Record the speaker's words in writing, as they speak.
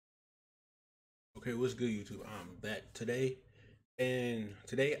Okay, what's good, YouTube? I'm back today, and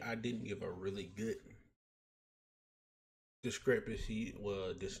today I didn't give a really good discrepancy.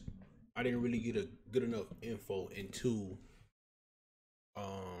 Well, this I didn't really get a good enough info into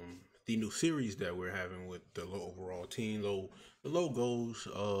the new series that we're having with the low overall team, the logos,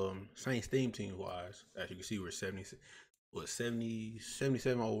 Saints theme team wise. As you can see, we're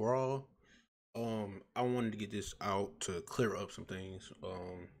 77 overall. I wanted to get this out to clear up some things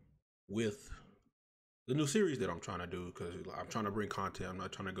with the new series that I'm trying to do, because I'm trying to bring content. I'm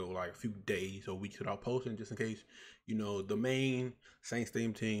not trying to go like a few days or weeks without posting, just in case, the main Saints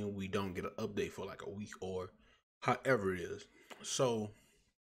theme team, we don't get an update for like a week or however it is. So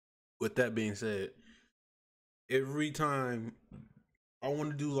with that being said, every time I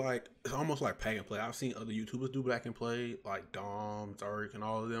want to do, like, it's almost like pack and play. I've seen other YouTubers do pack and play, like Dom, Zark, and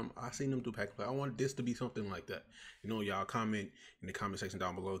all of them. I've seen them do pack and play. I want this to be something like that. Y'all comment in the comment section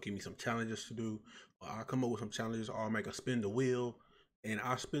down below. Give me some challenges to do. I'll come up with some challenges. Or I'll make a spin the wheel, and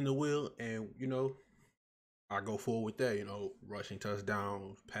I'll spin the wheel, and I go forward with that. Rushing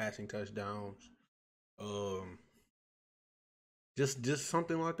touchdowns, passing touchdowns, um, just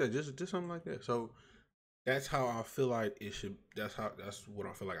something like that. Just something like that. So that's how I feel like it should. That's what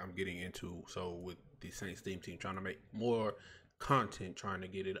I feel like I'm getting into. So with the Saints theme team, trying to make more content, trying to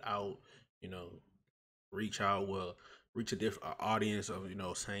get it out, reach out, reach a different audience of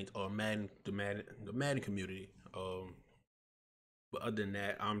Saints or Madden, the Madden community. But other than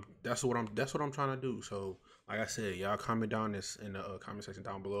that, that's what I'm trying to do. So like I said, y'all comment down this in the comment section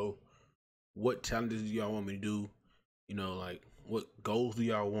down below. What challenges do y'all want me to do? Like, what goals do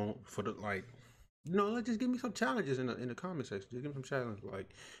y'all want for the, like, like, just give me some challenges in the comment section. Just give me some challenges, like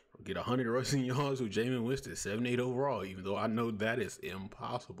get 100 rushing yards with Jameis Winston, 78 overall. Even though I know that is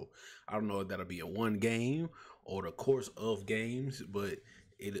impossible. I don't know if that'll be a one game or the course of games, but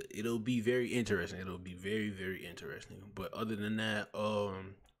it'll be very interesting. It'll be very, very interesting. But other than that,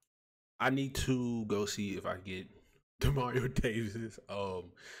 I need to go see if I get Demario Davis's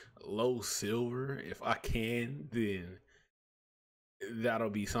low silver. If I can, then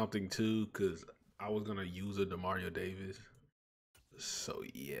that'll be something too, because I was gonna use a Demario Davis. So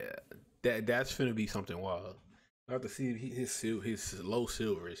yeah, that's gonna be something wild. I have to see if his low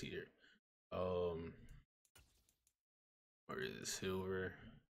silver is here. Um, where is silver?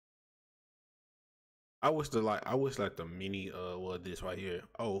 I wish like the mini this right here.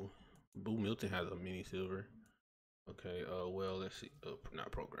 Oh, Boo Milton has a mini silver. Okay, well, let's see.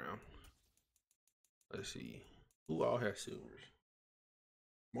 Not program. Let's see. Who all has silvers?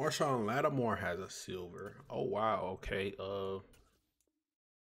 Marshawn Lattimore has a silver. Oh wow, okay.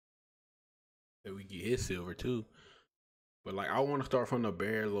 And we get his silver too. But like, I want to start from the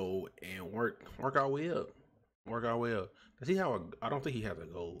bare low and work our way up. Work our way up. Does he have a? I don't think he has a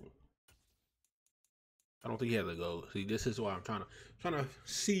gold. I don't think he has a gold. See, this is why I'm trying to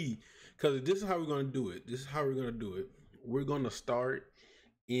see, because this is how we're gonna do it. This is how we're gonna do it. We're gonna start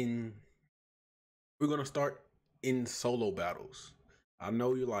in. We're gonna start in solo battles. I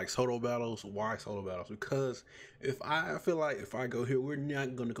know you're like, solo battles. Why solo battles? Because I feel like if I go here, we're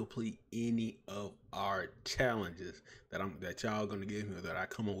not gonna complete any of our challenges that y'all gonna give me, or that I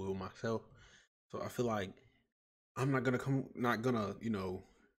come up with myself. So I feel like I'm not gonna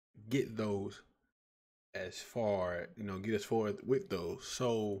get those as far, get as far with those.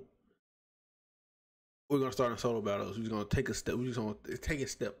 So we're gonna start in solo battles. We're gonna take a step. We're just gonna take it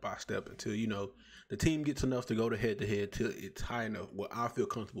step by step until the team gets enough to go to head till it's high enough. Where I feel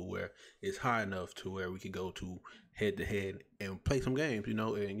comfortable, where it's high enough to where we can go to head and play some games.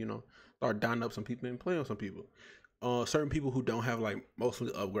 And start dining up some people and playing with some people. Certain people who don't have like most of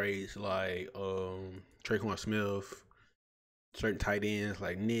the upgrades, like Traquan Smith, certain tight ends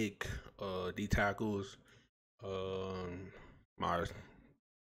like Nick, D tackles, my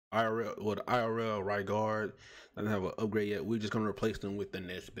the IRL right guard doesn't have an upgrade yet. We're just gonna replace them with the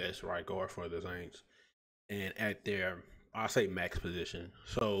next best right guard for the Saints, and at their, I say, max position.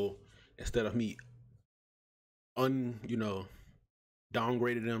 So instead of me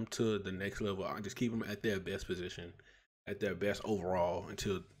downgraded them to the next level, I just keep them at their best position, at their best overall,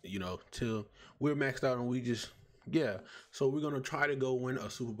 until till we're maxed out, and we just, yeah. So we're gonna try to go win a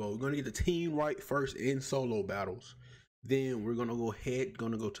Super Bowl. We're gonna get the team right first in solo battles. Then we're gonna go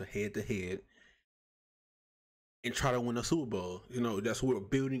to head and try to win a Super Bowl. That's what we're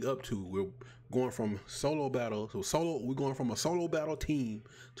building up to. We're going from solo battle. We're going from a solo battle team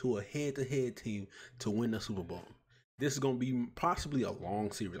to a head-to-head team to win the Super Bowl. This is gonna be possibly a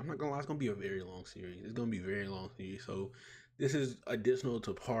long series. I'm not gonna lie, it's gonna be a very long series. It's gonna be a very long series. So this is additional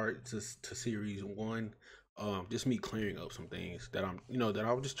to series one just me clearing up some things that I'm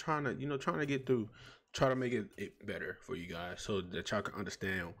just trying to trying to get through, try to make it better for you guys so that y'all can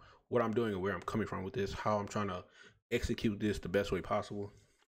understand what I'm doing and where I'm coming from with this, how I'm trying to execute this the best way possible.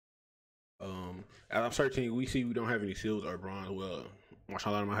 As I'm searching, we see we don't have any silvers or bronze. Well,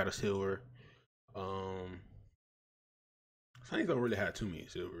 mashallah, I had a silver. Saints don't really have too many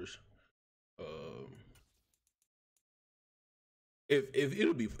silvers. Um,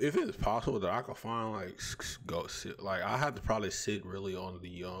 if it's possible that I could find like go sit, like I have to probably sit really on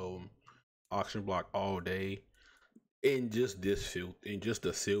the auction block all day in just this filter, in just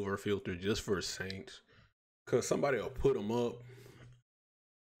the silver filter, just for Saints, cause somebody will put them up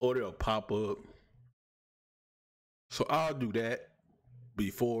or they'll pop up. So I'll do that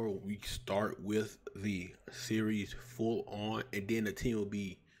before we start with the series full on, and then the team will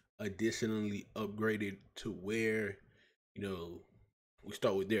be additionally upgraded to where we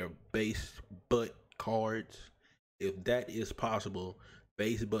start with their base butt cards, if that is possible.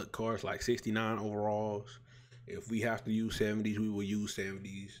 Base butt cards like 69 overalls. If we have to use 70s, we will use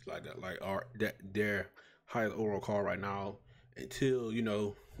 70s, like that, like their highest overall card right now, until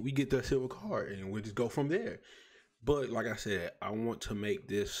we get that silver card, and we'll just go from there. But like I said, I want to make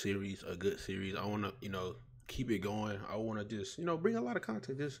this series a good series. I want to, keep it going. I want to just, bring a lot of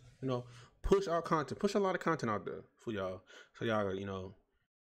content. Just, push our content, push a lot of content out there for y'all. So y'all,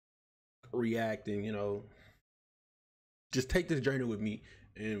 reacting, just take this journey with me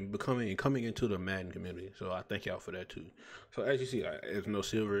and coming into the Madden community. So I thank y'all for that too. So as you see, there's no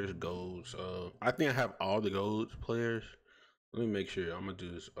silvers, golds. I think I have all the golds players. Let me make sure. I'm gonna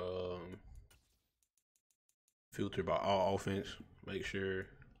do this. Filter by all offense. Make sure.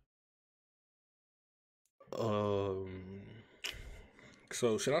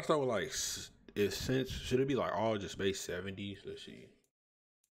 So should I start with like should it be like all just base 70s? Let's see.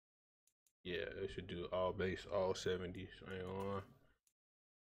 Yeah, it should do all base all 70s. Hang on.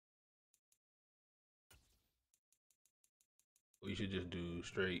 We should just do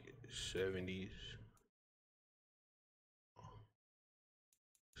straight 70s.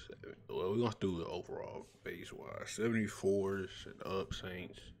 Well, we're gonna do the overall base wise 74s and up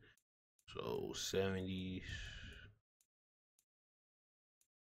Saints. So 70s.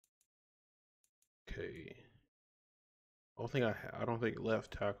 Okay. I don't think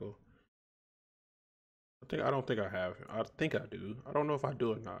left tackle. I don't think I have him. I think I do. I don't know if I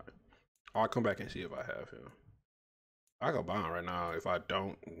do or not. I'll come back and see if I have him. I can buy him right now. If I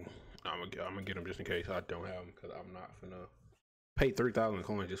don't, I'm gonna get him just in case I don't have him, because I'm not gonna pay 3,000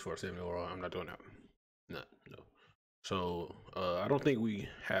 coins just for a 70 overall. I'm not doing that. No. So I don't think we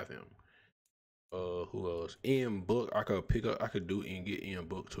have him. Who else? Ian Book. I could pick up. I could do and get Ian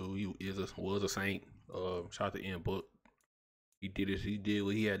Book too. He was a Saint. Shout out to Ian Book. He did it. He did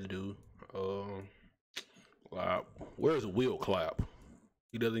what he had to do. Where's Will Clapp?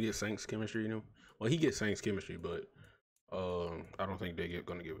 He doesn't get Saints chemistry, Well, he gets Saints chemistry, but I don't think they're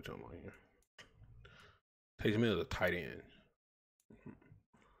gonna give it to him on here. Taysom Hill is a tight end.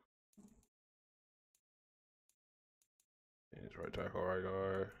 And it's right tackle, right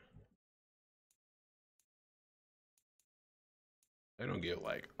guard. They don't get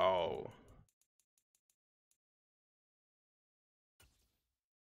like all.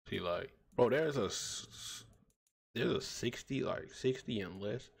 See, like, bro, there's a 60, like 60 and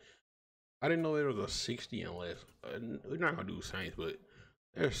less. I didn't know there was a 60 and less. We're not gonna do Saints, but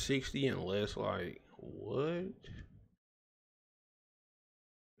there's 60 and less. Like, what?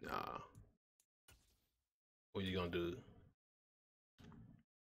 Nah. What you gonna do?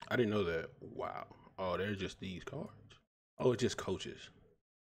 I didn't know that. Wow. Oh, they're just these cards. Oh, it's just coaches.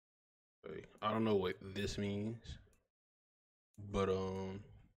 Okay. I don't know what this means, but you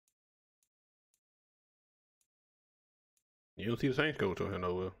don't see the Saints coach on here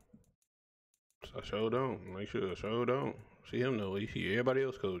nowhere. So I sure don't. Make sure I sure don't see him nowhere. You see everybody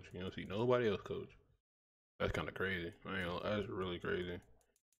else coach. You don't see nobody else coach. That's kind of crazy. That's really crazy.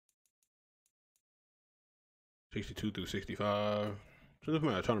 62 through 65. So this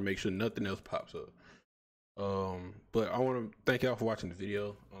man trying to make sure nothing else pops up. But I want to thank y'all for watching the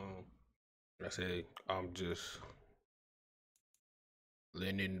video. Like I said, I'm just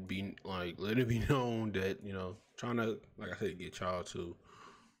letting it be known that trying to, like I said, get y'all to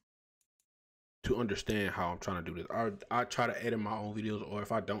understand how I'm trying to do this. I try to edit my own videos, or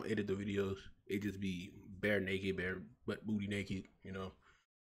if I don't edit the videos, it just be bare naked, bare butt booty naked,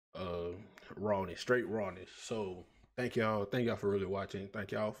 rawness, straight rawness. So thank y'all for really watching.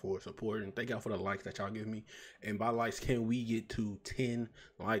 Thank y'all for supporting. Thank y'all for the likes that y'all give me. And by likes, can we get to 10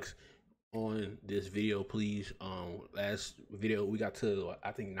 likes? on this video, please. Last video we got to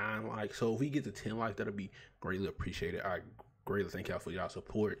I think 9 likes. So if we get to 10 likes, that'll be greatly appreciated. I greatly thank y'all for y'all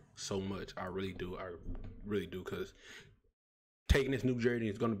support so much. I really do. I really do, because taking this new journey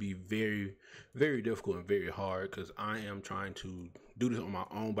is going to be very, very difficult and very hard, because I am trying to do this on my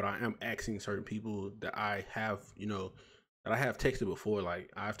own, but I am asking certain people that I have, that I have texted before.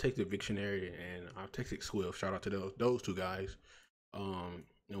 Like, I've texted Victionary and I've texted Swift. Shout out to those two guys.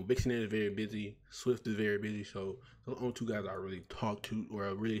 Victionary is very busy. Swift is very busy. So those are the only two guys I really talk to, or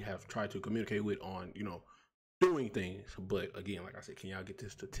I really have tried to communicate with on, doing things. But again, like I said, can y'all get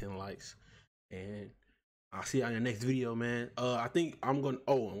this to 10 likes? And I'll see y'all in the next video, man. I think I'm gonna.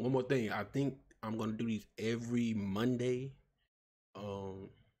 Oh, and one more thing. I think I'm gonna do these every Monday.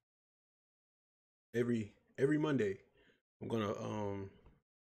 Every Monday, I'm gonna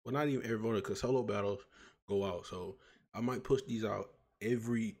well, not even every Monday, because solo battles go out. So I might push these out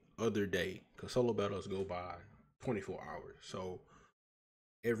every other day, because solo battles go by 24 hours. So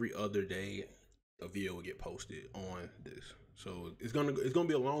every other day, a video will get posted on this. So it's gonna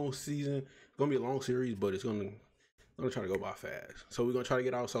be a long season. It's gonna be a long series, but I'm gonna try to go by fast. So we're gonna try to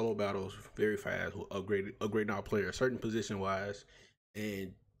get out solo battles very fast. We'll upgrading our players certain position wise,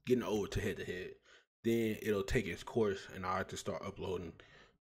 and getting over to head to head. Then it'll take its course, and I have to start uploading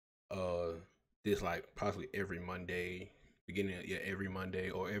this like possibly every Monday, every Monday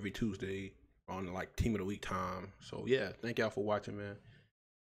or every Tuesday on like team of the week time. So yeah, thank y'all for watching, man.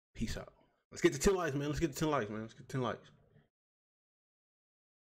 Peace out. Let's get to 10 likes, man. Let's get to 10 likes, man. Let's get to 10 likes.